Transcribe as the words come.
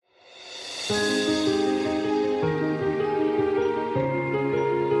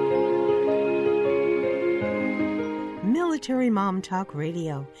Military Mom Talk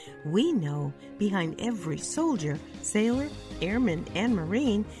Radio. We know behind every soldier, sailor, airman, and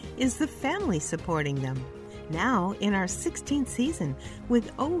Marine is the family supporting them. Now, in our 16th season,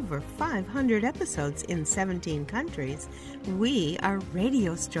 with over 500 episodes in 17 countries, we are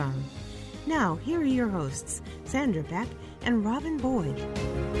radio strong. Now, here are your hosts, Sandra Beck and Robin Boyd.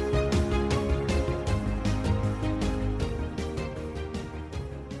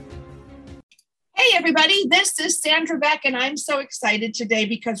 Hey everybody, this is Sandra Beck, and I'm so excited today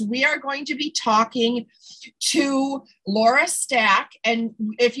because we are going to be talking to Laura Stack. And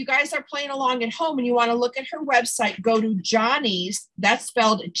if you guys are playing along at home and you want to look at her website, go to Johnny's, that's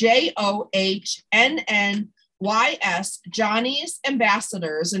spelled JOHNNYS, Johnny's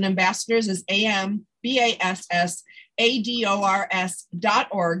Ambassadors, and Ambassadors is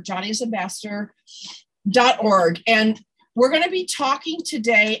AMBASSADORS.org, Johnny'sAmbassador.org. And we're going to be talking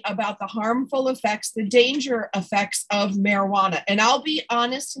today about the harmful effects, the danger effects of marijuana. And I'll be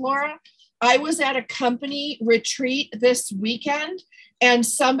honest, Laura, I was at a company retreat this weekend and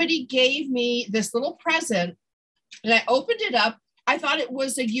somebody gave me this little present and I opened it up. I thought it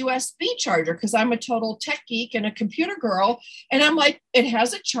was a USB charger because I'm a total tech geek and a computer girl. And I'm like, it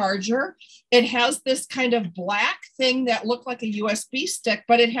has a charger. It has this kind of black thing that looked like a USB stick,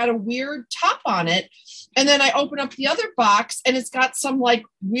 but it had a weird top on it. And then I open up the other box and it's got some like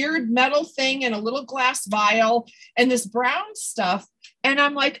weird metal thing and a little glass vial and this brown stuff. And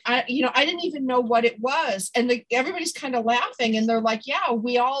I'm like, I didn't even know what it was. And everybody's kind of laughing and they're like, yeah,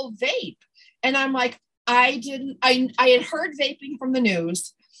 we all vape. And I'm like, I had heard vaping from the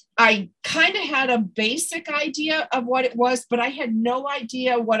news. I kind of had a basic idea of what it was, but I had no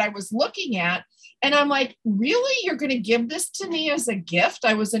idea what I was looking at. And I'm like, really? You're going to give this to me as a gift?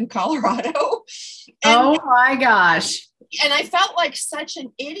 I was in Colorado. Oh my gosh. And I felt like such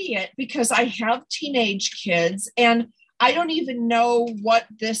an idiot because I have teenage kids and I don't even know what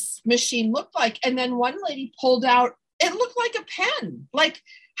this machine looked like. And then one lady pulled out, it looked like a pen. Like,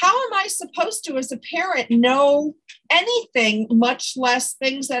 how am I supposed to, as a parent, know anything, much less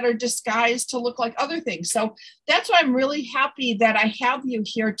things that are disguised to look like other things? So that's why I'm really happy that I have you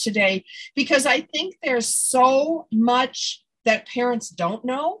here today, because I think there's so much that parents don't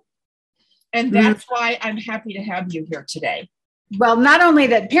know. And that's why I'm happy to have you here today. Well, not only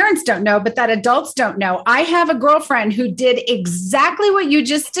that parents don't know, but that adults don't know. I have a girlfriend who did exactly what you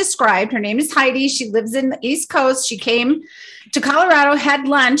just described. Her name is Heidi. She lives in the East Coast. She came to Colorado, had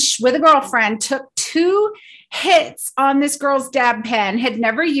lunch with a girlfriend, took 2 hits on this girl's dab pen, had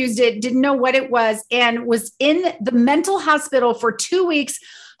never used it, didn't know what it was, and was in the mental hospital for 2 weeks,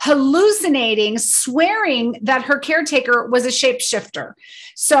 hallucinating, swearing that her caretaker was a shapeshifter.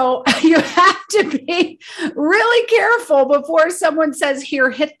 So you have to be really careful before someone says, here,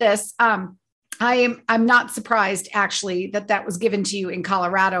 hit this. I'm not surprised actually that was given to you in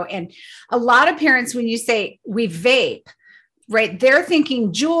Colorado. And a lot of parents, when you say we vape, right, they're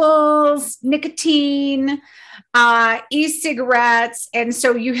thinking Juuls, nicotine, e-cigarettes. And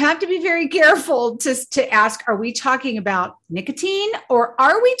so you have to be very careful to ask, are we talking about nicotine or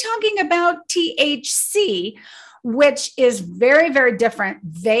are we talking about THC, which is very, very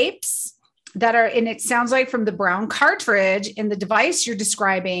different. Vapes that are, and it sounds like from the brown cartridge in the device you're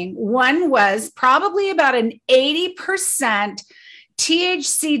describing, one was probably about an 80%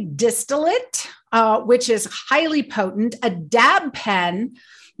 THC distillate, which is highly potent. A dab pen,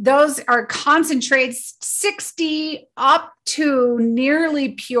 those are concentrates 60 up to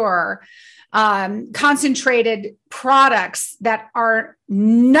nearly pure concentrated products that are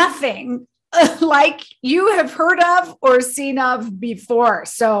nothing like you have heard of or seen of before.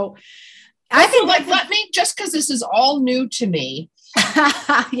 So I feel like, let me, just because this is all new to me,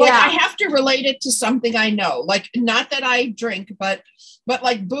 yeah, like I have to relate it to something I know, like not that I drink, but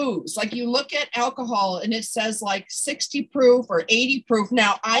like booze, like you look at alcohol and it says like 60 proof or 80 proof.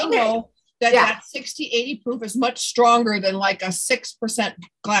 Now I know that 60, 80 proof is much stronger than like a 6%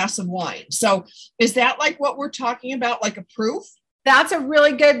 glass of wine. So is that like what we're talking about? Like a proof? That's a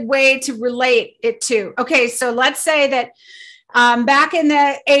really good way to relate it to. Okay. So let's say that back in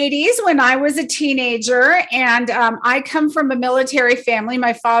the 80s when I was a teenager, and I come from a military family.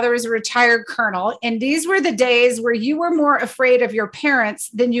 My father is a retired colonel, and these were the days where you were more afraid of your parents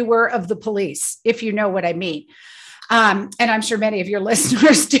than you were of the police, if you know what I mean. And I'm sure many of your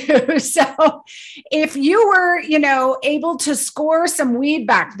listeners do. So if you were, able to score some weed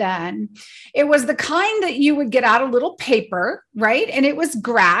back then, it was the kind that you would get out a little paper, right? And it was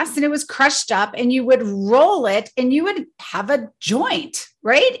grass and it was crushed up and you would roll it and you would have a joint,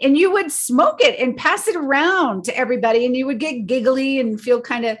 right? And you would smoke it and pass it around to everybody and you would get giggly and feel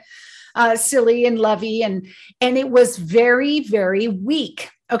kind of silly and lovey, and it was very, very weak.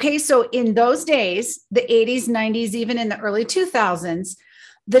 Okay, so in those days, the 80s, 90s, even in the early 2000s,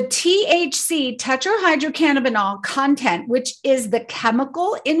 the THC, tetrahydrocannabinol content, which is the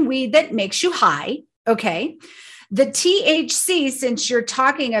chemical in weed that makes you high, okay, the THC, since you're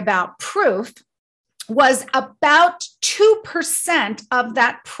talking about proof, was about 2% of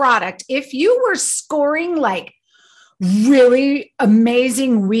that product. If you were scoring like really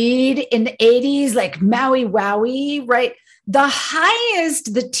amazing weed in the 80s, like Maui Wowie, right? The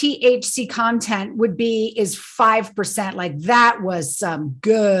highest the THC content would be is 5%. Like that was some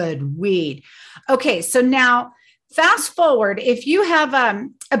good weed. Okay, so now fast forward, if you have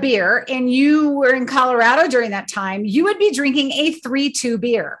a beer and you were in Colorado during that time, you would be drinking a 3.2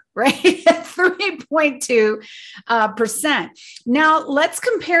 beer, right? 3.2%. Now let's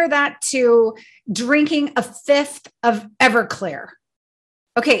compare that to drinking a fifth of Everclear.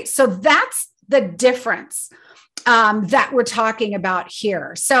 Okay, so that's the difference that we're talking about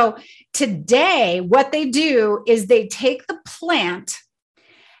here. So today, what they do is they take the plant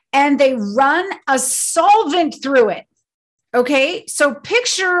and they run a solvent through it. Okay, so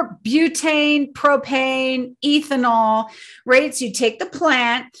picture butane, propane, ethanol, right? So you take the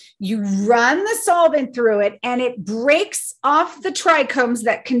plant, you run the solvent through it, and it breaks off the trichomes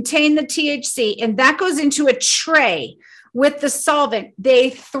that contain the THC, and that goes into a tray with the solvent.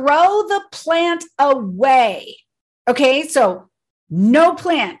 They throw the plant away. Okay, so no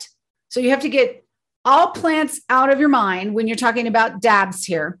plant. So you have to get all plants out of your mind when you're talking about dabs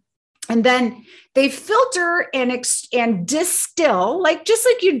here. And then they filter and distill, like just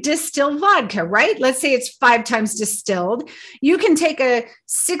like you distill vodka, right? Let's say it's 5 times distilled. You can take a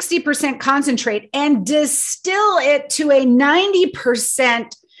 60% concentrate and distill it to a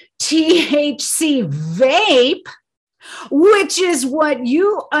 90% THC vape, which is what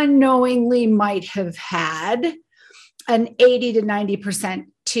you unknowingly might have had, an 80 to 90%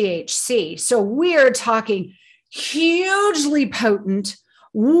 THC. So we're talking hugely potent,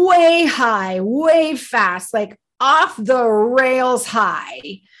 way high, way fast, like off the rails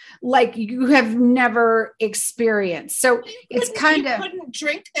high, like you have never experienced. So it's kind of, you couldn't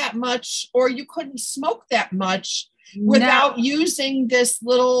drink that much, or you couldn't smoke that much without using this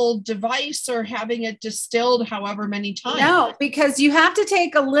little device or having it distilled however many times. No, because you have to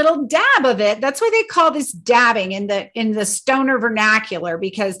take a little dab of it. That's why they call this dabbing in the stoner vernacular,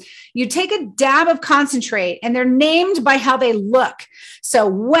 because you take a dab of concentrate and they're named by how they look. So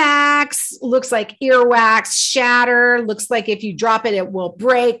wax looks like earwax, shatter looks like if you drop it, it will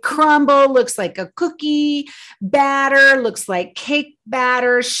break, crumble looks like a cookie, batter looks like cake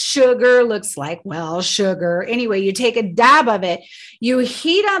batter, sugar looks like, well, sugar. Anyway, you take a dab of it, you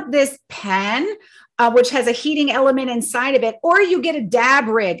heat up this pen, which has a heating element inside of it, or you get a dab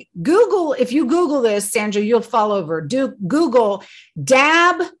rig. Google, if you Google this, Sandra, you'll fall over. Do Google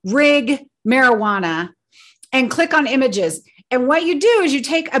dab rig marijuana and click on images. And what you do is you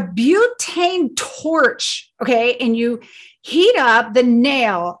take a butane torch, okay, and you heat up the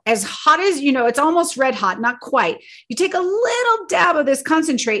nail as hot as, it's almost red hot, not quite. You take a little dab of this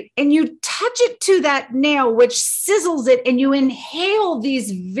concentrate and you touch it to that nail, which sizzles it, and you inhale these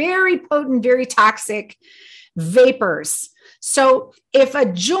very potent, very toxic vapors. So if a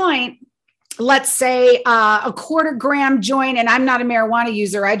joint, let's say a 1/4 gram joint, and I'm not a marijuana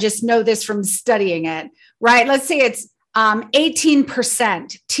user, I just know this from studying it, right? Let's say it's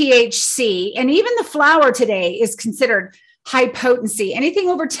 18% THC, and even the flower today is considered high potency. Anything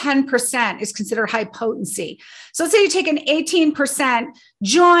over 10% is considered high potency. So let's say you take an 18%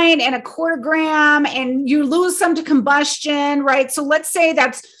 joint and a 1/4 gram and you lose some to combustion, right? So let's say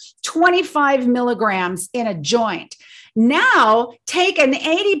that's 25 milligrams in a joint. Now take an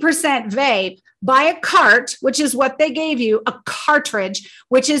 80% vape, buy a cart, which is what they gave you, a cartridge,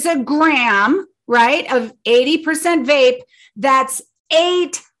 which is a gram, right, of 80% vape. That's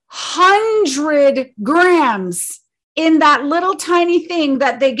 800 grams in that little tiny thing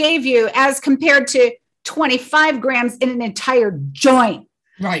that they gave you, as compared to 25 grams in an entire joint.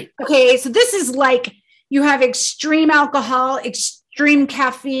 Right. Okay. So this is like you have extreme alcohol, extreme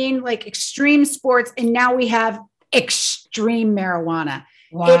caffeine, like extreme sports. And now we have extreme marijuana.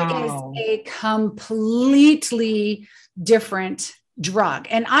 Wow. It is a completely different drug.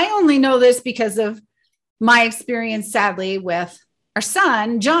 And I only know this because of my experience, sadly, with our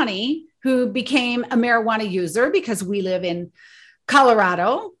son, Johnny, who became a marijuana user because we live in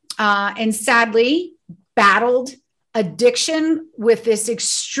Colorado, and sadly battled addiction with this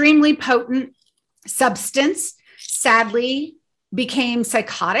extremely potent substance, sadly became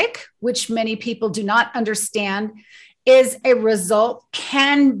psychotic, which many people do not understand,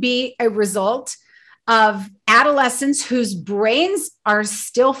 can be a result of adolescents whose brains are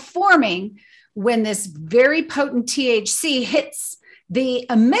still forming when this very potent THC hits the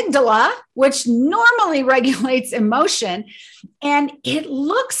amygdala, which normally regulates emotion. And it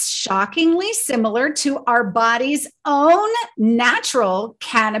looks shockingly similar to our body's own natural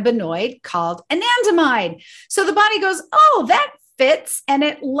cannabinoid called anandamide. So the body goes, oh, that fits, and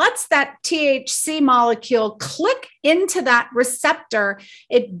it lets that THC molecule click into that receptor.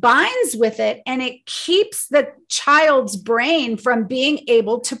 It binds with it, and it keeps the child's brain from being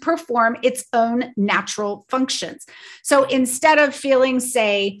able to perform its own natural functions. So instead of feeling,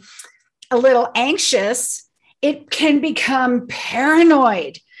 say, a little anxious, it can become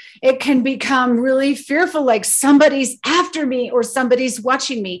paranoid. It can become really fearful, like somebody's after me or somebody's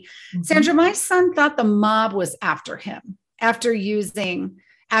watching me. Mm-hmm. Sandra, my son thought the mob was after him after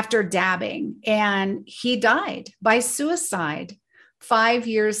dabbing, and he died by suicide 5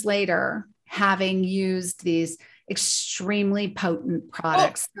 years later, having used these extremely potent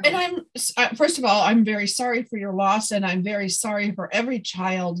products. Well, and first of all, I'm very sorry for your loss, and I'm very sorry for every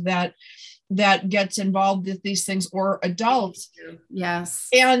child that gets involved with these things, or adults. Yes.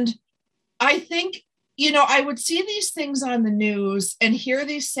 And I think, I would see these things on the news and hear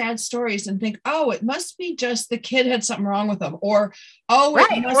these sad stories and think, oh, it must be just the kid had something wrong with them, or, oh,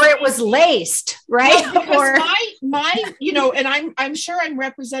 it was laced, right? Because and I'm sure I'm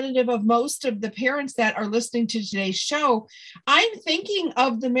representative of most of the parents that are listening to today's show. I'm thinking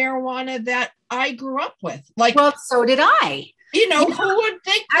of the marijuana that I grew up with. Well, so did I. Who would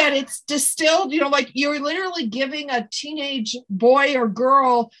think that it's distilled, like you're literally giving a teenage boy or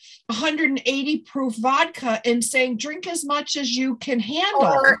girl 180 proof vodka and saying, drink as much as you can handle.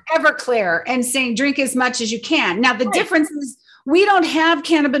 Or Everclear and saying, drink as much as you can. Now, the difference is we don't have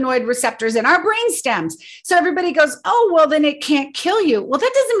cannabinoid receptors in our brain stems. So everybody goes, oh, well, then it can't kill you. Well,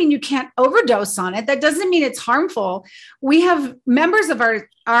 that doesn't mean you can't overdose on it. That doesn't mean it's harmful. We have members of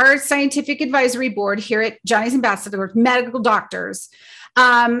our scientific advisory board here at Johnny's Ambassador, medical doctors,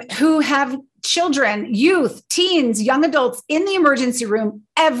 who have children, youth, teens, young adults in the emergency room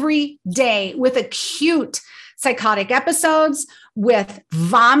every day with acute psychotic episodes, with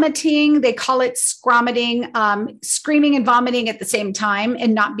vomiting. They call it scromiting, screaming and vomiting at the same time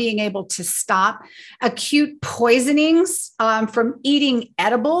and not being able to stop. Acute poisonings from eating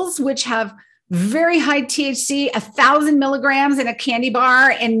edibles, which have very high THC, 1,000 milligrams in a candy bar,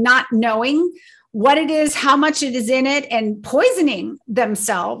 and not knowing what it is, how much it is in it, and poisoning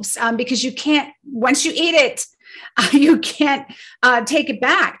themselves because you can't, once you eat it, you can't take it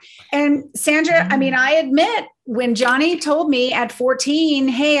back. And Sandra, I mean, I admit, when Johnny told me at 14,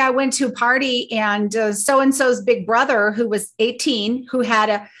 hey, I went to a party and so-and-so's big brother, who was 18, who had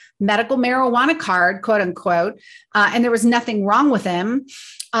a medical marijuana card, quote unquote, and there was nothing wrong with him.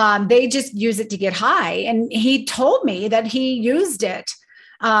 They just use it to get high. And he told me that he used it.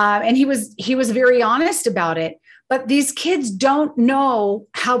 And he was very honest about it. But these kids don't know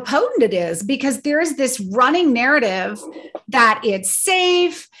how potent it is because there is this running narrative that it's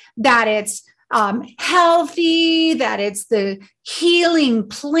safe, that it's healthy, that it's the healing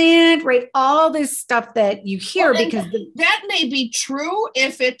plant, right? All this stuff that you hear, because that may be true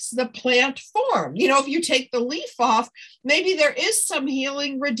if it's the plant form. If you take the leaf off, maybe there is some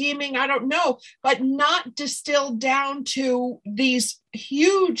healing, redeeming, I don't know, but not distilled down to these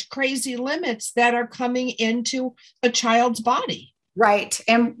huge, crazy limits that are coming into a child's body. Right.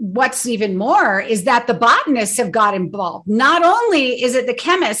 And what's even more is that the botanists have got involved. Not only is it the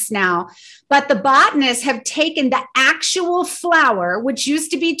chemists now, but the botanists have taken the actual flower, which used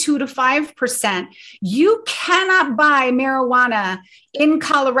to be 2 to 5%. You cannot buy marijuana in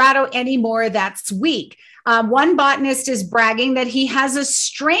Colorado anymore that's weak. One botanist is bragging that he has a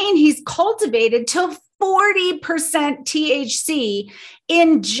strain he's cultivated till 40% THC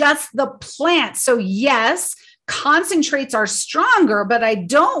in just the plant. So yes, concentrates are stronger, but I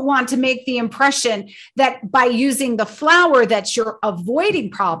don't want to make the impression that by using the flower that you're avoiding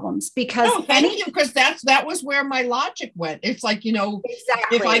problems, because because that was where my logic went. It's like, exactly.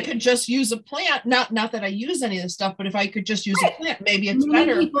 If I could just use a plant, not that I use any of this stuff, but if I could just use a plant, maybe it's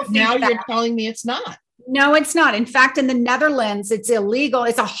better. But now you're telling me it's not. No, it's not. In fact, in the Netherlands, it's illegal.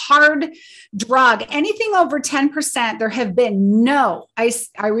 It's a hard drug. Anything over 10%, there have been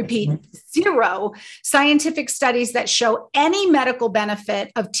I repeat, 0 scientific studies that show any medical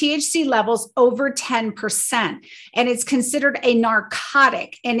benefit of THC levels over 10%. And it's considered a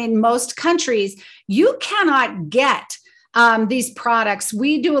narcotic. And in most countries, you cannot get these products.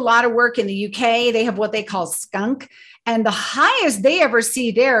 We do a lot of work in the UK. They have what they call skunk. And the highest they ever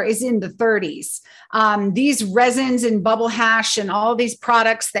see there is in the 30s. These resins and bubble hash and all these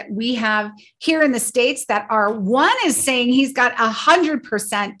products that we have here in the States that are, one is saying he's got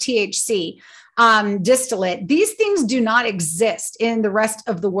 100% THC distillate. These things do not exist in the rest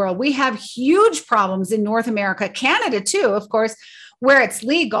of the world. We have huge problems in North America, Canada too, of course, where it's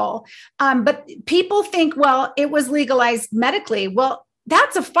legal. But people think, well, it was legalized medically. Well,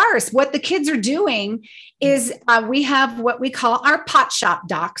 that's a farce. What the kids are doing is we have what we call our pot shop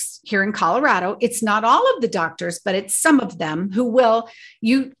docs here in Colorado. It's not all of the doctors, but it's some of them who will,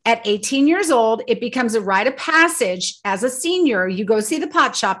 you at 18 years old, it becomes a rite of passage as a senior. You go see the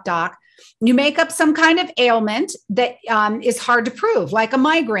pot shop doc. You make up some kind of ailment that is hard to prove, like a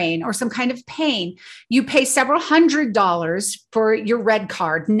migraine or some kind of pain. You pay several $100s for your red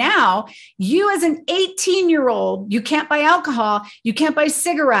card. Now, you as an 18-year-old, you can't buy alcohol, you can't buy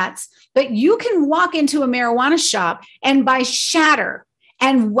cigarettes, but you can walk into a marijuana shop and buy shatter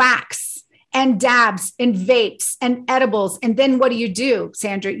and wax and dabs and vapes and edibles. And then what do,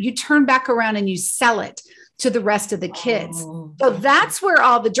 Sandra? You turn back around and you sell it to the rest of the kids. So that's where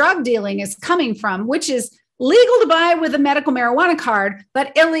all the drug dealing is coming from, which is legal to buy with a medical marijuana card,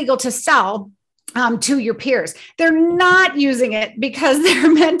 but illegal to sell to your peers. They're not using it because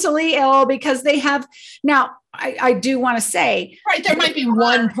they're mentally ill, because they have now. I do want to say, right, there might be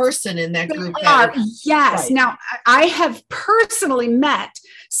one person in that group. Yes. Right. Now, I have personally met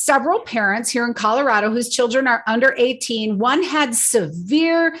several parents here in Colorado whose children are under 18. One had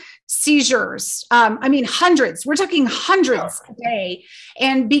severe seizures. Hundreds. We're talking hundreds a day.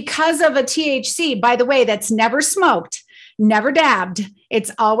 And because of a THC, by the way, that's never smoked, never dabbed.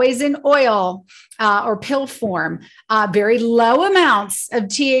 It's always in oil or pill form. Very low amounts of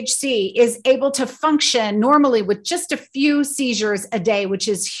THC is able to function normally with just a few seizures a day, which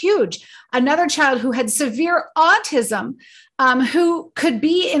is huge. Another child who had severe autism, who could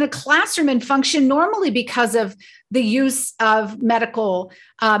be in a classroom and function normally because of the use of medical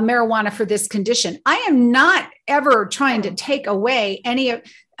marijuana for this condition. I am not ever trying to take away any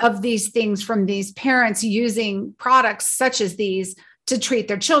of these things from these parents using products such as these to treat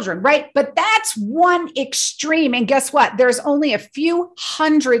their children, right? But that's one extreme. And guess what? There's only a few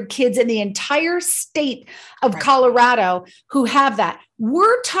hundred kids in the entire state of Colorado who have that.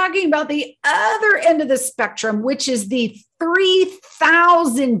 We're talking about the other end of the spectrum, which is the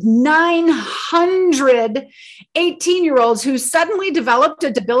 3,900 18-year-olds who suddenly developed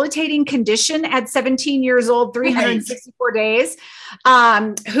a debilitating condition at 17 years old, 364 days,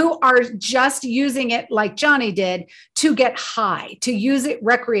 who are just using it like Johnny did to get high, to use it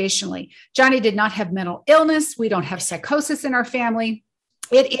recreationally. Johnny did not have mental illness. We don't have psychosis in our family.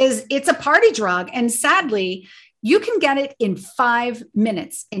 It's a party drug. And sadly, you can get it in 5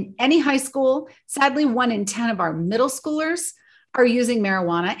 minutes in any high school. Sadly, 1 in 10 of our middle schoolers are using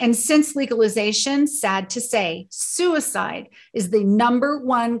marijuana. And since legalization, sad to say, suicide is the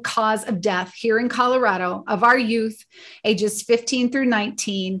 #1 cause of death here in Colorado of our youth, ages 15 through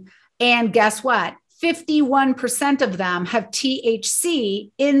 19. And guess what? 51% of them have THC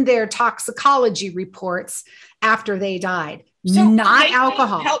in their toxicology reports after they died, so not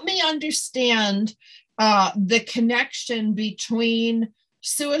alcohol. Help me understand the connection between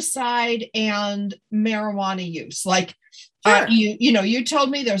suicide and marijuana use. Like, sure. You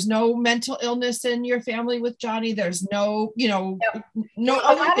told me there's no mental illness in your family with Johnny. There's no other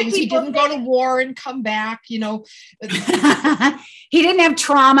things. He didn't go to war and come back, He didn't have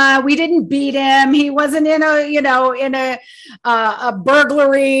trauma. We didn't beat him. He wasn't in a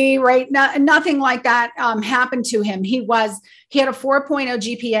burglary, right? Nothing like that happened to him. He had a 4.0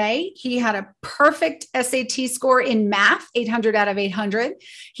 GPA. He had a perfect SAT score in math, 800 out of 800.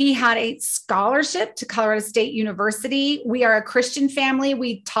 He had a scholarship to Colorado State University. We are a Christian family.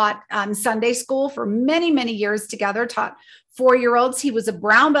 We taught Sunday school for many, many years together, taught 4-year-olds. He was a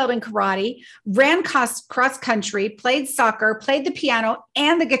brown belt in karate, ran cross country, played soccer, played the piano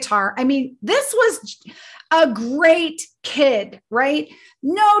and the guitar. I mean, this was a great kid, right?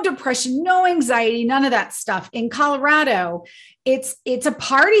 No depression, no anxiety, none of that stuff. In Colorado, it's a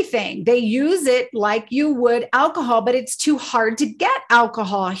party thing. They use it like you would alcohol, but it's too hard to get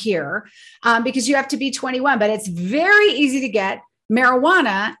alcohol here because you have to be 21, but it's very easy to get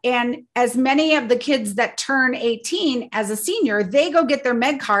marijuana. And as many of the kids that turn 18 as a senior, they go get their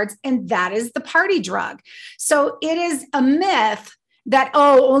med cards, and that is the party drug. So it is a myth that,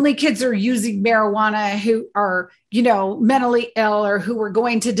 only kids are using marijuana who are, mentally ill or who are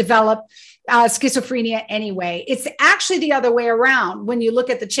going to develop schizophrenia anyway. It's actually the other way around when you look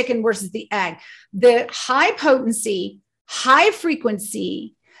at the chicken versus the egg. The high potency, high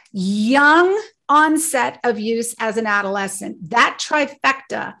frequency, young onset of use as an adolescent. That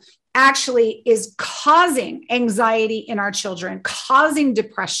trifecta actually is causing anxiety in our children, causing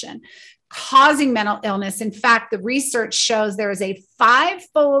depression, causing mental illness. In fact, the research shows there is a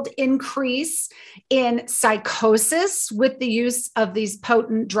 5-fold increase in psychosis with the use of these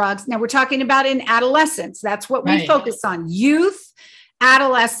potent drugs. Now we're talking about in adolescence. That's what we focus on: youth,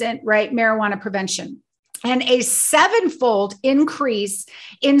 adolescent, right? Marijuana prevention. And a 7-fold increase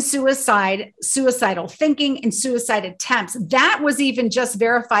in suicidal thinking, and suicide attempts. That was even just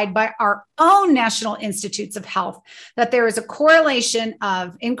verified by our own National Institutes of Health, that there is a correlation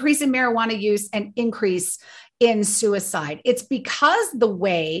of increase in marijuana use and increase in suicide. It's because the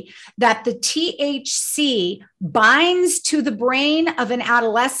way that the THC binds to the brain of an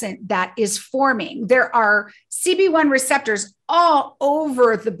adolescent that is forming. There are CB1 receptors all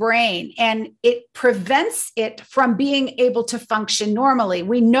over the brain, and it prevents it from being able to function normally.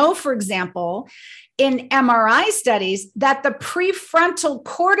 We know, for example, in MRI studies, that the prefrontal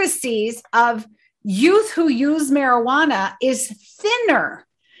cortices of youth who use marijuana is thinner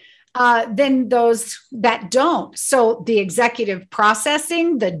than those that don't. So the executive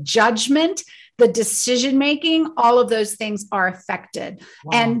processing, the judgment, the decision-making, all of those things are affected.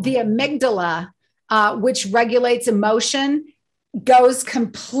 Wow. And the amygdala, which regulates emotion, goes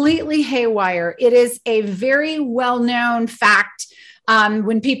completely haywire. It is a very well-known fact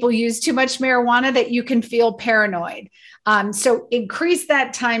when people use too much marijuana that you can feel paranoid. So increase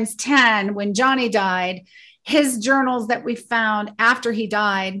that times 10. When Johnny died, his journals that we found after he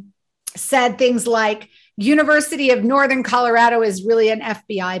died said things like, University of Northern Colorado is really an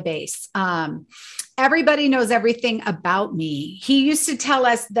FBI base. Everybody knows everything about me. He used to tell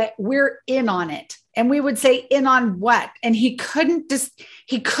us that we're in on it. And we would say, in on what? And he couldn't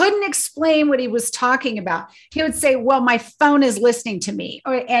explain what he was talking about. He would say, well, my phone is listening to me,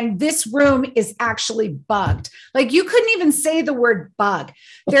 and this room is actually bugged. Like, you couldn't even say the word bug.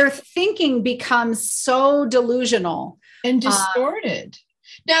 Their thinking becomes so delusional and distorted.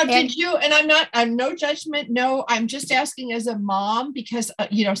 Now, did you, and I'm no judgment. No, I'm just asking as a mom, because,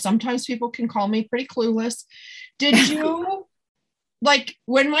 sometimes people can call me pretty clueless. Did you, like,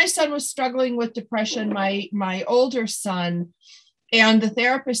 when my son was struggling with depression, my older son, and the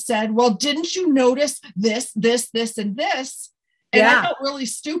therapist said, well, didn't you notice this, and this? And I felt really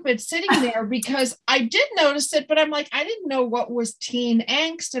stupid sitting there because I did notice it, but I'm like, I didn't know what was teen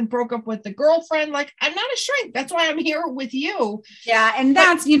angst and broke up with the girlfriend. Like, I'm not a shrink. That's why I'm here with you. Yeah. And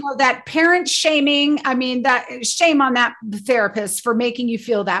that's, that parent shaming. I mean, that shame on that therapist for making you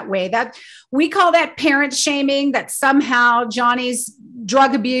feel that way. That we call that parent shaming, that somehow Johnny's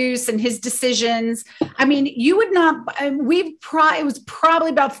drug abuse and his decisions. I mean, you would not, it was probably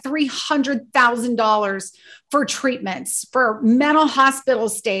about $300,000 for treatments, for mental hospital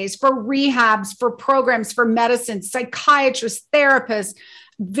stays, for rehabs, for programs, for medicine, psychiatrists, therapists,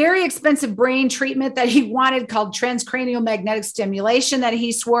 very expensive brain treatment that he wanted called transcranial magnetic stimulation that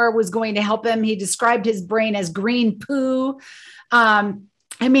he swore was going to help him. He described his brain as green poo.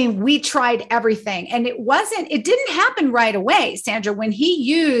 I mean, we tried everything, and it didn't happen right away, Sandra. When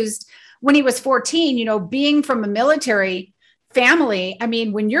he was 14, being from a military family, I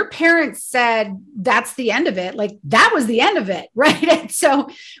mean, when your parents said that's the end of it, like, that was the end of it, right? And so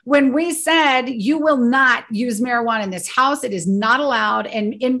when we said, you will not use marijuana in this house, it is not allowed.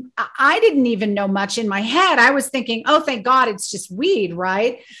 And I didn't even know much in my head. I was thinking, oh, thank God, it's just weed,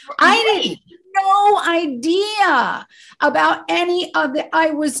 right? I didn't no idea about any of it.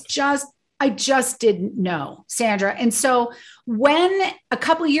 I just didn't know, Sandra. And so when a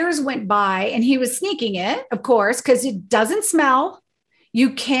couple of years went by and he was sneaking it, of course, because it doesn't smell,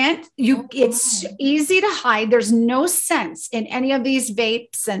 it's easy to hide. There's no sense in any of these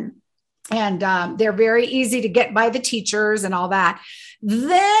vapes, and they're very easy to get by the teachers and all that.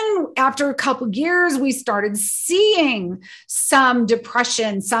 Then after a couple of years, we started seeing some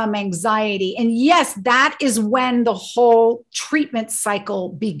depression, some anxiety. And yes, that is when the whole treatment cycle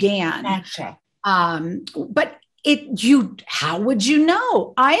began. Gotcha. But how would you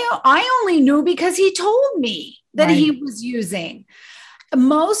know? I only knew because he told me that he was using.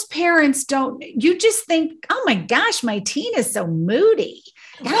 Most parents don't. You just think, oh my gosh, my teen is so moody.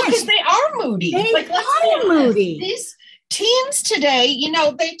 Well, because they are moody. They are moody. These teens today,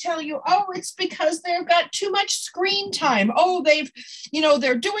 they tell you, oh, it's because they've got too much screen time. Oh,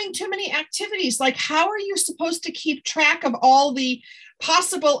 they're doing too many activities. Like, how are you supposed to keep track of all the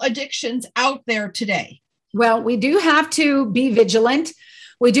possible addictions out there today? Well, we do have to be vigilant.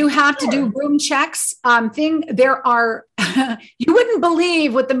 We do have to do room checks. There are, you wouldn't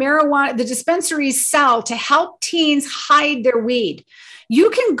believe what the dispensaries sell to help teens hide their weed. You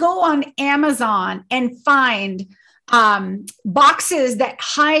can go on Amazon and find boxes that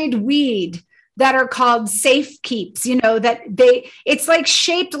hide weed that are called safe keeps, it's like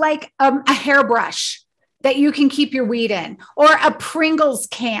shaped like a hairbrush that you can keep your weed in, or a Pringles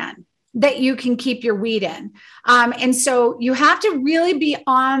can that you can keep your weed in. And so you have to really be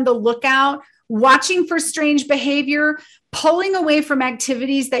on the lookout, watching for strange behavior, pulling away from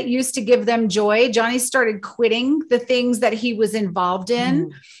activities that used to give them joy. Johnny started quitting the things that he was involved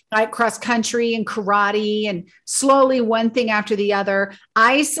in, like cross country and karate, and slowly one thing after the other,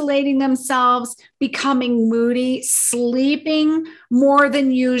 isolating themselves, becoming moody, sleeping more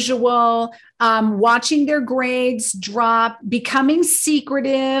than usual, watching their grades drop, becoming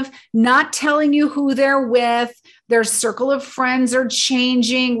secretive, not telling you who they're with. Their circle of friends are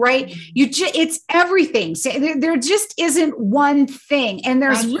changing, right? It's everything. So there just isn't one thing, and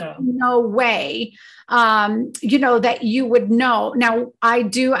there's really no way, that you would know. Now, I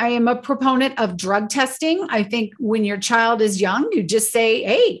am a proponent of drug testing. I think when your child is young, you just say,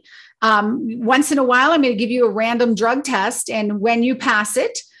 hey, once in a while, I'm going to give you a random drug test. And when you pass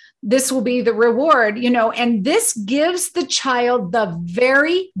it, this will be the reward, and this gives the child the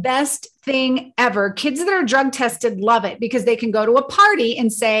very best thing ever. Kids that are drug tested love it because they can go to a party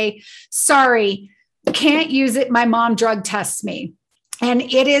and say, sorry, can't use it. My mom drug tests me. And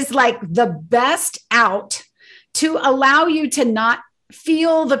it is like the best out to allow you to not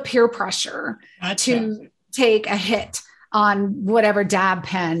feel the peer pressure to take a hit on whatever dab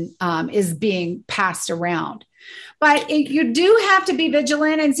pen is being passed around. But you do have to be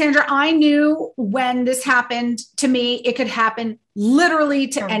vigilant. And Sandra, I knew when this happened to me, it could happen literally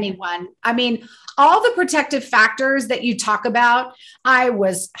to anyone. I mean, all the protective factors that you talk about, I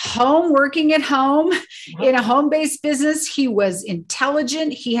was home, working at home in a home-based business. He was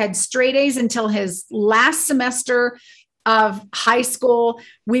intelligent. He had straight A's until his last semester of high school.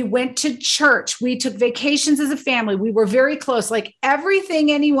 We went to church. We took vacations as a family. We were very close. Like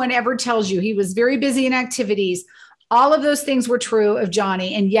everything anyone ever tells you, he was very busy in activities. All of those things were true of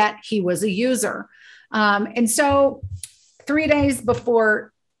Johnny, and yet he was a user. And so 3 days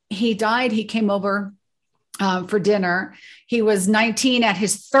before he died, he came over for dinner. He was 19 at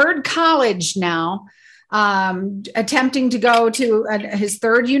his third college now, attempting to go to his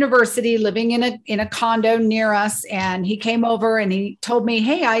third university, living in a condo near us. And he came over and he told me,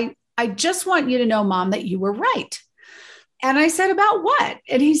 hey, I just want you to know, Mom, that you were right. And I said, about what?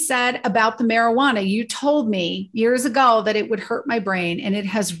 And he said, about the marijuana. You told me years ago that it would hurt my brain, and it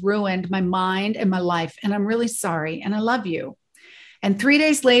has ruined my mind and my life. And I'm really sorry. And I love you. And 3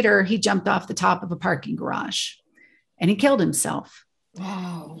 days later, he jumped off the top of a parking garage and he killed himself.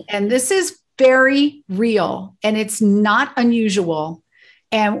 Wow. And this is very real, and it's not unusual.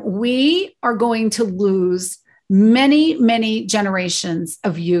 And we are going to lose many, many generations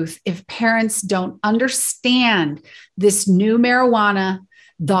of youth if parents don't understand this new marijuana,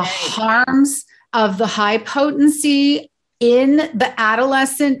 the harms of the high potency in the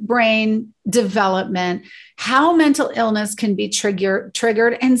adolescent brain development, how mental illness can be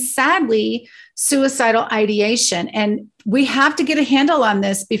triggered, and sadly, suicidal ideation. And we have to get a handle on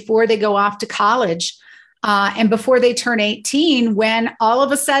this before they go off to college and before they turn 18, when all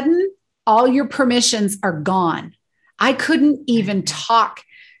of a sudden, all your permissions are gone. I couldn't even talk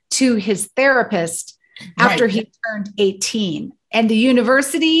to his therapist after he turned 18. And the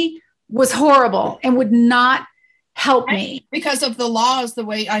university was horrible and would not help me. Because of the laws, the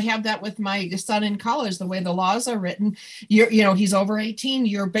way I have that with my son in college, the way the laws are written, he's over 18.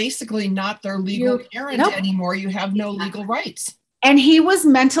 You're basically not their legal parent anymore. You have no legal rights. And he was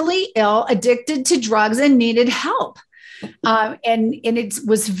mentally ill, addicted to drugs, and needed help. And it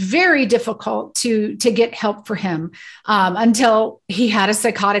was very difficult to get help for him until he had a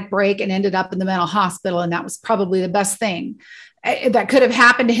psychotic break and ended up in the mental hospital. And that was probably the best thing that could have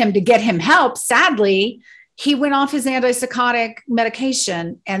happened to him to get him help. Sadly, he went off his antipsychotic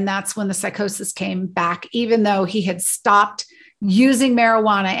medication, and that's when the psychosis came back, even though he had stopped using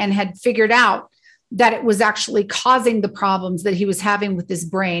marijuana and had figured out that it was actually causing the problems that he was having with his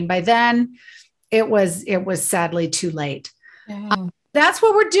brain. By then, it was sadly too late. Yeah. That's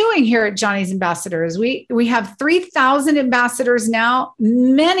what we're doing here at Johnny's Ambassadors. We have 3,000 ambassadors now,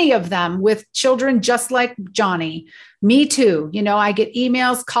 many of them with children just like Johnny. Me too. I get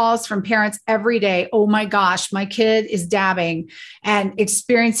emails, calls from parents every day. Oh my gosh, my kid is dabbing and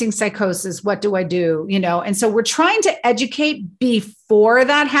experiencing psychosis. What do I do? And so we're trying to educate before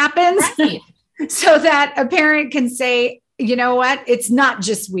that happens, right. So that a parent can say, you know what? It's not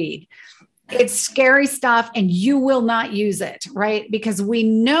just weed. It's scary stuff and you will not use it, right? Because we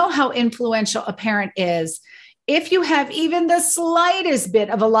know how influential a parent is. If you have even the slightest bit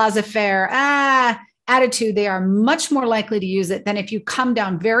of a laissez-faire attitude, they are much more likely to use it than if you come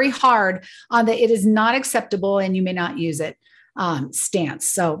down very hard on the it is not acceptable and you may not use it stance.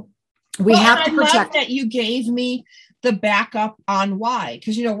 So we have to protect. I love that you gave me the backup on why,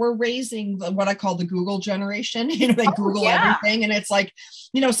 because, we're raising what I call the Google generation. They Google everything. And it's like,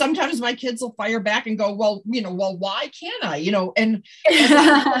 sometimes my kids will fire back and go, well, why can't I, and as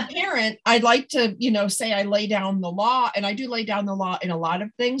a parent, I'd like to, say I lay down the law, and I do lay down the law in a lot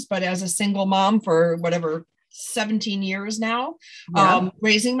of things, but as a single mom for whatever, 17 years now,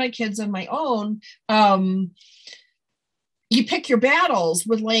 raising my kids on my own, you pick your battles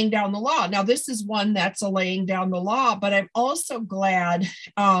with laying down the law. Now, this is one that's a laying down the law, but I'm also glad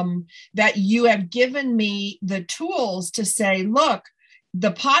that you have given me the tools to say, look,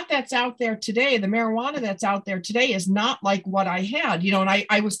 the pot that's out there today, the marijuana that's out there today is not like what I had, and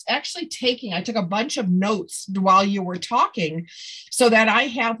I was actually I took a bunch of notes while you were talking so that I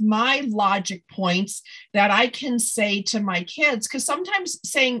have my logic points that I can say to my kids, because sometimes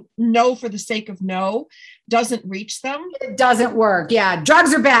saying no for the sake of no doesn't reach them. It doesn't work. Yeah.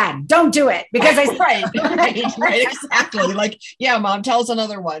 Drugs are bad. Don't do it because right, exactly. Like, yeah, mom, tell us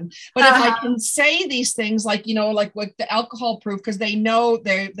another one. But if I can say these things like, like with the alcohol proof, because they know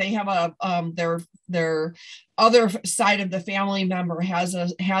they have their other side of the family member has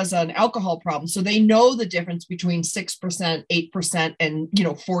an alcohol problem. So they know the difference between 6%, 8%,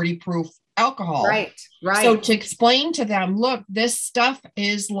 and 40 proof alcohol. Right. So to explain to them, look, this stuff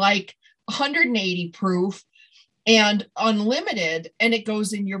is like 180 proof and unlimited, and it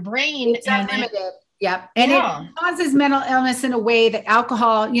goes in your brain. It's unlimited. Yep. And it causes mental illness in a way that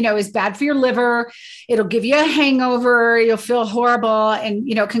alcohol, is bad for your liver. It'll give you a hangover. You'll feel horrible and,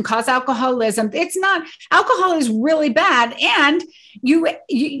 can cause alcoholism. Alcohol is really bad. And you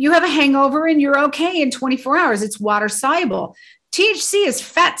have a hangover and you're okay in 24 hours. It's water soluble. THC is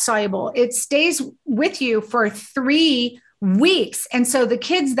fat soluble. It stays with you for 3 weeks. And so the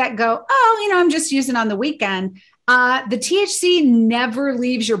kids that go, I'm just using on the weekend, the THC never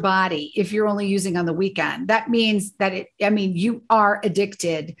leaves your body if you're only using on the weekend. That means that you are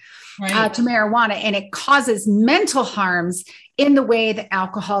addicted to marijuana, and it causes mental harms in the way that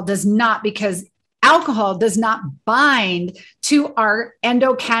alcohol does not, because alcohol does not bind to our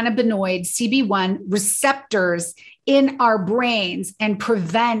endocannabinoid CB1 receptors in our brains and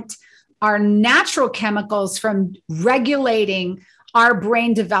prevent our natural chemicals from regulating our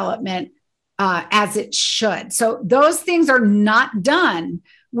brain development as it should. So those things are not done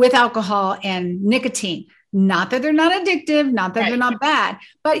with alcohol and nicotine. Not that they're not addictive, not that they're not bad,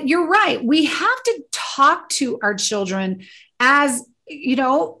 but you're right. We have to talk to our children as,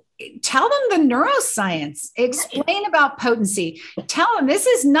 tell them the neuroscience, explain about potency, tell them this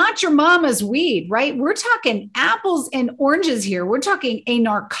is not your mama's weed, right? We're talking apples and oranges here. We're talking a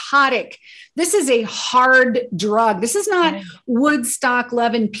narcotic. This is a hard drug. This is not Woodstock,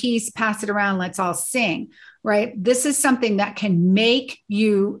 love and peace, pass it around, let's all sing, right? This is something that can make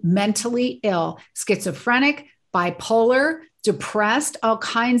you mentally ill, schizophrenic, bipolar, depressed, all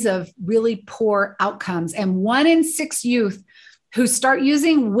kinds of really poor outcomes. And 1 in 6 youth who start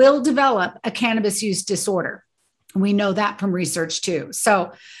using will develop a cannabis use disorder. We know that from research too.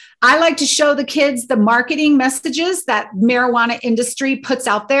 So I like to show the kids the marketing messages that marijuana industry puts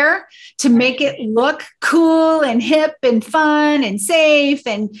out there to make it look cool and hip and fun and safe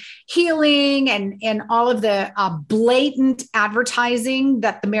and healing and all of the blatant advertising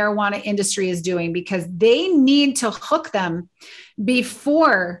that the marijuana industry is doing, because they need to hook them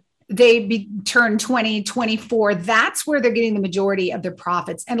before they turn 20, 24. That's where they're getting the majority of their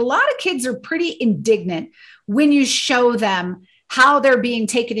profits. And a lot of kids are pretty indignant when you show them how they're being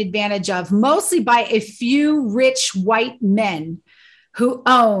taken advantage of, mostly by a few rich white men who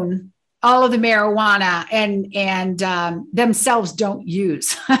own all of the marijuana and themselves don't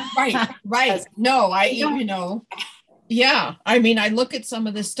use. Right. No, yeah. I mean, I look at some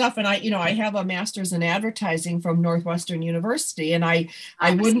of this stuff and I have a master's in advertising from Northwestern University, and I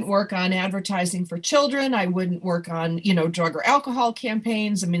wouldn't work on advertising for children. I wouldn't work on, drug or alcohol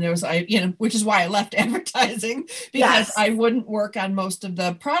campaigns. I mean, which is why I left advertising, because I wouldn't work on most of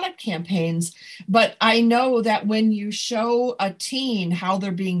the product campaigns. But I know that when you show a teen how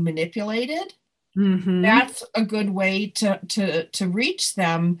they're being manipulated, that's a good way to reach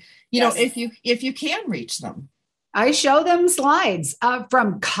them, if you can reach them. I show them slides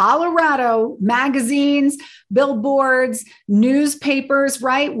from Colorado magazines, billboards, newspapers,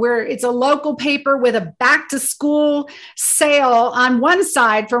 right? Where it's a local paper with a back to school sale on one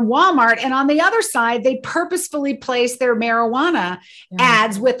side from Walmart. And on the other side, they purposefully place their marijuana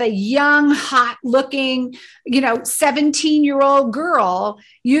ads with a young, hot looking, 17-year-old girl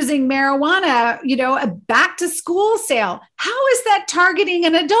using marijuana, a back to school sale. How is that targeting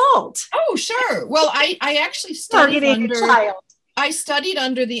an adult? Oh, sure. Well, I actually studied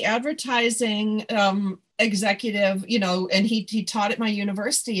under the advertising executive, and he taught at my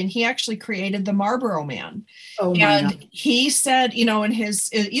university, and he actually created the Marlboro Man. Oh, my and God. He said, and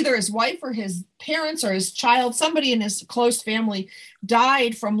either his wife or his parents or his child, somebody in his close family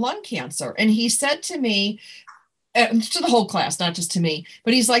died from lung cancer. And he said to me, to the whole class, not just to me,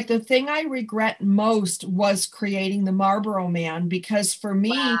 but he's like, the thing I regret most was creating the Marlboro Man, because for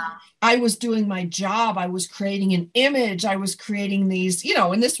me, I was doing my job. I was creating an image. I was creating these,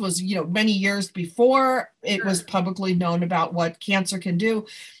 and this was, many years before it was publicly known about what cancer can do.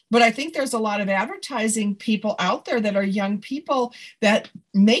 But I think there's a lot of advertising people out there that are young people that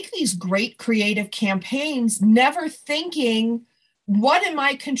make these great creative campaigns, never thinking, what am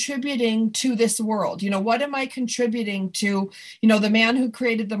I contributing to this world? What am I contributing to, the man who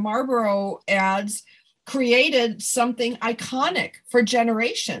created the Marlboro ads created something iconic for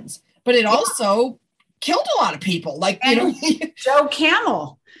generations, but it also killed a lot of people. Like, Joe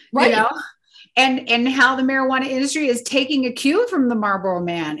Camel, right. And how the marijuana industry is taking a cue from the Marlboro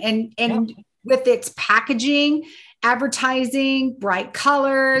Man and with its packaging, advertising, bright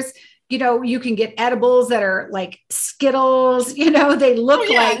colors. You can get edibles that are like Skittles, they look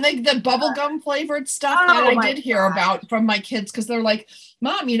like the bubble gum flavored stuff that I did hear about from my kids. Cause they're like,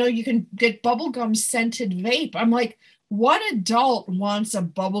 Mom, you can get bubblegum scented vape. I'm like, what adult wants a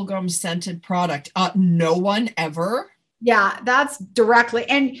bubblegum scented product? No one ever. Yeah, that's directly.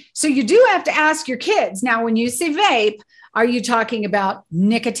 And so you do have to ask your kids. Now, when you say vape, are you talking about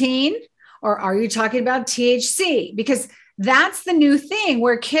nicotine or are you talking about THC? Because that's the new thing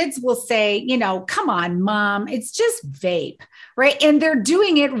where kids will say, come on, Mom, it's just vape, right? And they're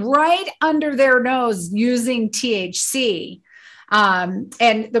doing it right under their nose using THC. And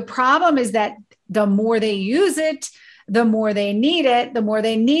the problem is that the more they use it, the more they need it,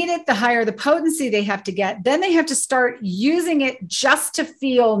 the higher the potency they have to get. Then they have to start using it just to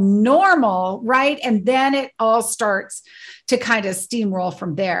feel normal, right? And then it all starts to kind of steamroll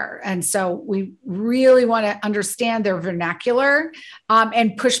from there. And so we really want to understand their vernacular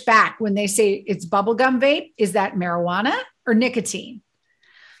and push back when they say it's bubblegum vape. Is that marijuana or nicotine?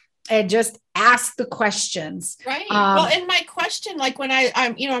 And just ask the questions. Right. Well, and my question, like when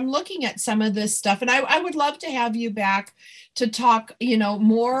I'm looking at some of this stuff, and I would love to have you back to talk,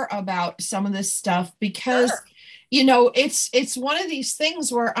 more about some of this stuff, because, it's one of these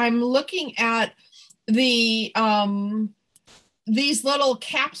things where I'm looking at the, these little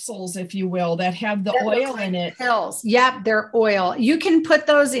capsules, if you will, that have the oil in it. Pills. Yep. They're oil. You can put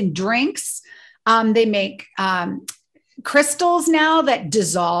those in drinks. They make, crystals now that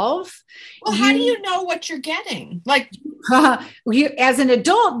dissolve. Well, how do you know what you're getting? Like, as an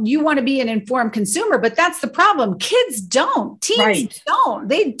adult, you want to be an informed consumer, but that's the problem. Kids don't. Teens don't.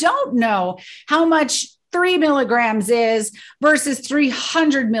 They don't know how much 3 milligrams is versus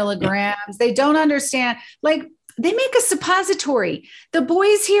 300 milligrams. They don't understand. Like, they make a suppository. The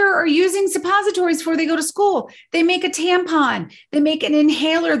boys here are using suppositories before they go to school. They make a tampon. They make an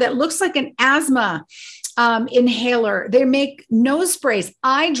inhaler that looks like an asthma inhaler. They make nose sprays,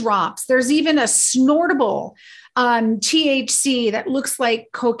 eye drops. There's even a snortable THC that looks like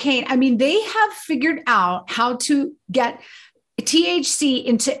cocaine. I mean, they have figured out how to get THC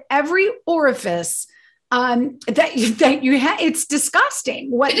into every orifice that you have. It's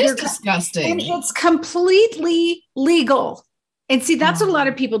disgusting. It is disgusting. And it's completely legal. And see, that's what a lot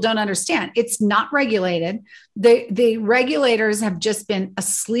of people don't understand. It's not regulated. The regulators have just been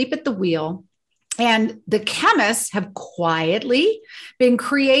asleep at the wheel. And the chemists have quietly been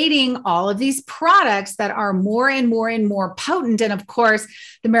creating all of these products that are more and more and more potent. And of course,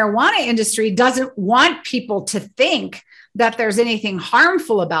 the marijuana industry doesn't want people to think that there's anything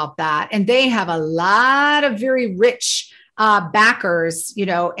harmful about that. And they have a lot of very rich backers,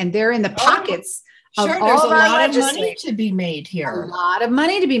 and they're in the pockets. Sure, there's a lot of money to be made here. A lot of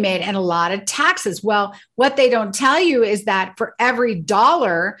money to be made and a lot of taxes. Well, what they don't tell you is that for every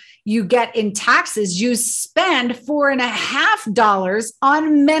dollar you get in taxes, you spend $4.50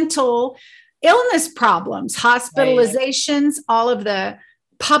 on mental illness problems, hospitalizations, all of the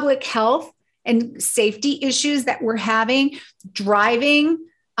public health and safety issues that we're having, driving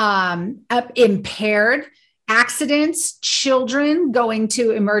impaired, accidents, children going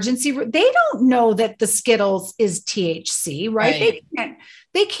to emergency room. They don't know that the Skittles is THC, right?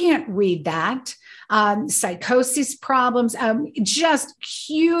 They can't read that. Psychosis problems, just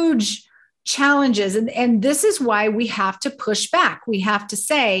huge challenges. And this is why we have to push back. We have to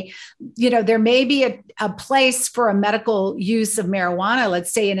say, there may be a place for a medical use of marijuana,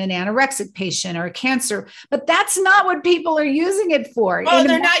 let's say in an anorexic patient or a cancer, but that's not what people are using it for. Well,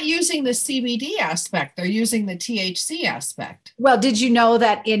 they're not using the CBD aspect. They're using the THC aspect. Well, did you know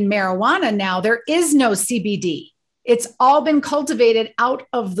that in marijuana now there is no CBD? It's all been cultivated out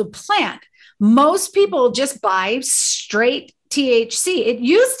of the plant. Most people just buy straight THC. It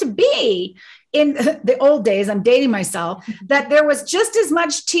used to be in the old days, I'm dating myself, that there was just as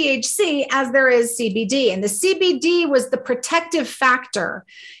much THC as there is CBD. And the CBD was the protective factor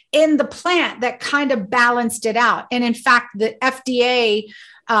in the plant that kind of balanced it out. And in fact, the FDA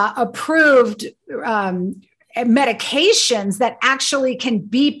approved medications that actually can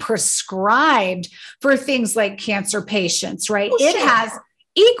be prescribed for things like cancer patients, right? Oh, sure. It has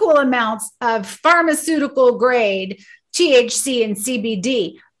equal amounts of pharmaceutical grade THC and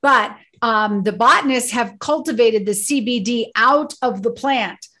CBD, but the botanists have cultivated the CBD out of the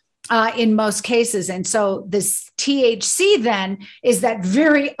plant in most cases. And so this THC then is that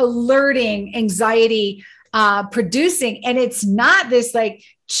very alerting, anxiety producing, and it's not this like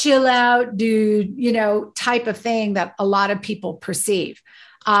chill out dude, type of thing that a lot of people perceive.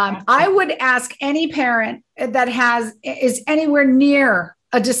 I would ask any parent that is anywhere near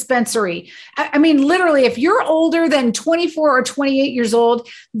a dispensary. I mean, literally, if you're older than 24 or 28 years old,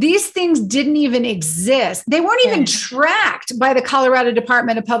 these things didn't even exist. They weren't even tracked by the Colorado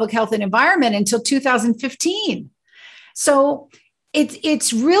Department of Public Health and Environment until 2015. So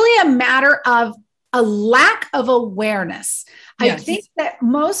it's really a matter of a lack of awareness. Yes. I think that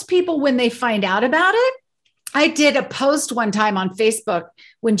most people, when they find out about it, I did a post one time on Facebook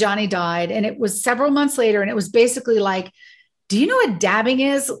when Johnny died, and it was several months later, and it was basically like, do you know what dabbing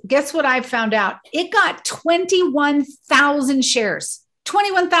is? Guess what I found out? It got 21,000 shares.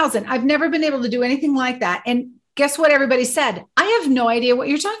 21,000. I've never been able to do anything like that. And guess what everybody said? I have no idea what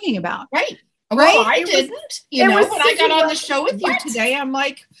you're talking about. Right. Well, I didn't. When I got on the show with you today, I'm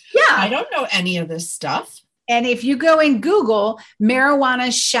like, I don't know any of this stuff. And if you go and Google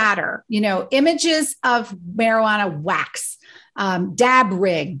marijuana shatter, images of marijuana wax, dab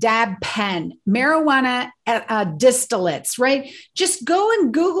rig, dab pen, marijuana distillates, right? Just go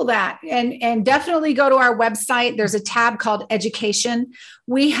and Google that and definitely go to our website. There's a tab called education.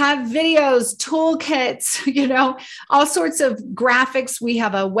 We have videos, toolkits, all sorts of graphics. We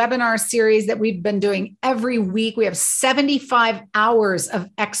have a webinar series that we've been doing every week. We have 75 hours of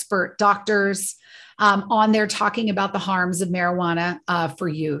expert doctors on there talking about the harms of marijuana for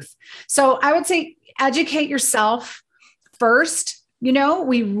youth. So I would say educate yourself first.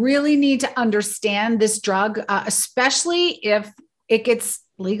 We really need to understand this drug, especially if it gets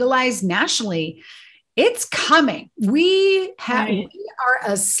legalized nationally. It's coming. We are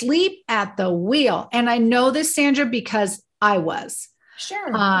asleep at the wheel. And I know this, Sandra, because I was. Sure.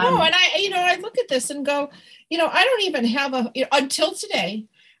 And I look at this and go, I don't even have until today,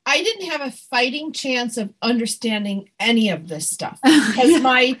 I didn't have a fighting chance of understanding any of this stuff because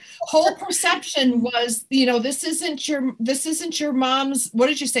my whole perception was, this isn't your mom's. What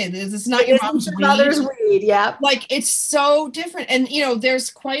did you say? This is not your mom's weed. Mother's weed. Yeah. Like it's so different. And,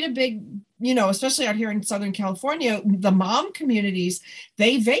 there's quite a big, especially out here in Southern California, the mom communities,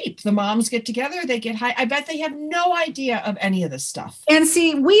 they vape. The moms get together, they get high. I bet they have no idea of any of this stuff. And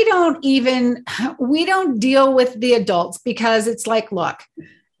see, we don't deal with the adults because it's like, look,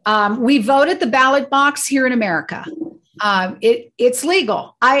 we vote at the ballot box here in America. It's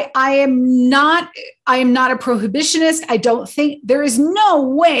legal. I am not a prohibitionist. I don't think there is no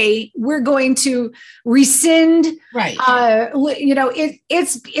way we're going to rescind. Right.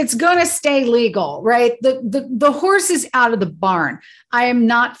 It's going to stay legal, right? The horse is out of the barn. I am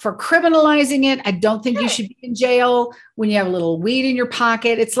not for criminalizing it. I don't think you should be in jail when you have a little weed in your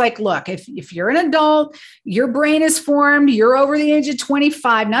pocket. It's like, look, if you're an adult, your brain is formed, you're over the age of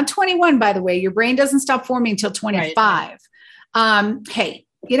 25, not 21, by the way, your brain doesn't stop forming until 25. Right. Hey,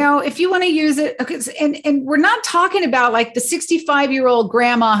 if you want to use it, and we're not talking about like the 65-year-old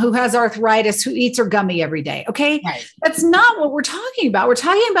grandma who has arthritis, who eats her gummy every day. Okay. Right. That's not what we're talking about. We're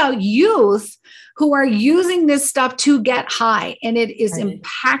talking about youth who are using this stuff to get high, and it is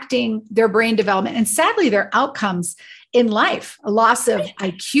impacting their brain development and sadly their outcomes in life, a loss of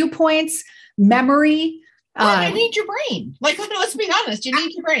IQ points, memory, You need your brain. Like, let's be honest, you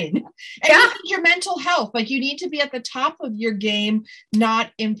need your brain. And you need your mental health. Like, you need to be at the top of your game,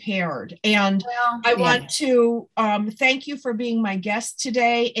 not impaired. And I want to thank you for being my guest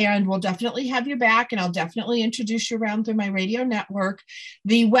today. And we'll definitely have you back. And I'll definitely introduce you around through my radio network.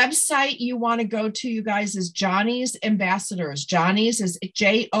 The website you want to go to, you guys, is Johnny's Ambassadors. Johnny's is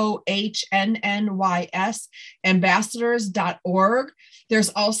JOHNNYS, ambassadors.org. There's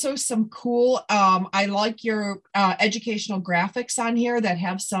also some cool, I like your educational graphics on here that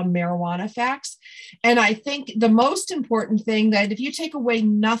have some marijuana facts. And I think the most important thing, that if you take away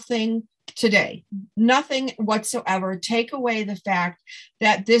nothing today, nothing whatsoever, take away the fact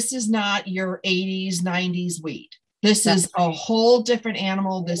that this is not your 80s, 90s weed. This is a whole different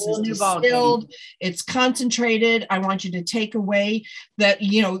animal. This is distilled. It's concentrated. I want you to take away that,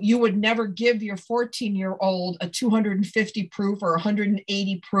 you would never give your 14-year-old a 250 proof or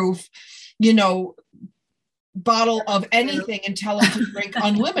 180 proof, bottle of anything and tell them to drink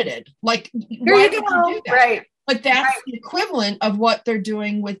unlimited. Like, why would you do that? Right. But that's the equivalent of what they're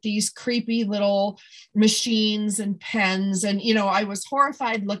doing with these creepy little machines and pens. And, I was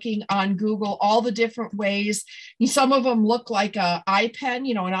horrified looking on Google, all the different ways. Some of them look like an iPen,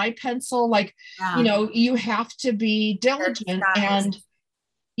 an iPencil, like, you have to be diligent and,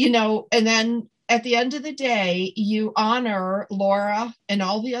 and then at the end of the day, you honor Laura and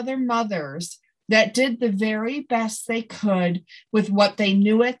all the other mothers that did the very best they could with what they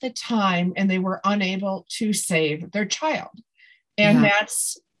knew at the time, and they were unable to save their child. And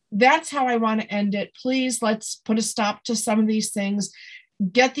that's how I want to end it. Please, let's put a stop to some of these things.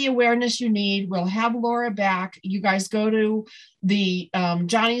 Get the awareness you need. We'll have Laura back. You guys go to the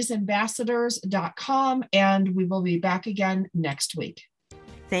johnnysambassadors.com, and we will be back again next week.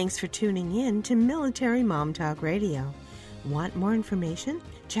 Thanks for tuning in to Military Mom Talk Radio. Want more information?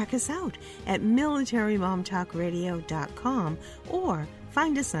 Check us out at militarymomtalkradio.com or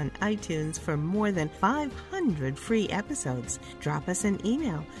find us on iTunes for more than 500 free episodes. Drop us an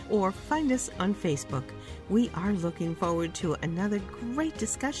email or find us on Facebook. We are looking forward to another great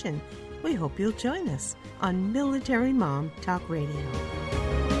discussion. We hope you'll join us on Military Mom Talk Radio.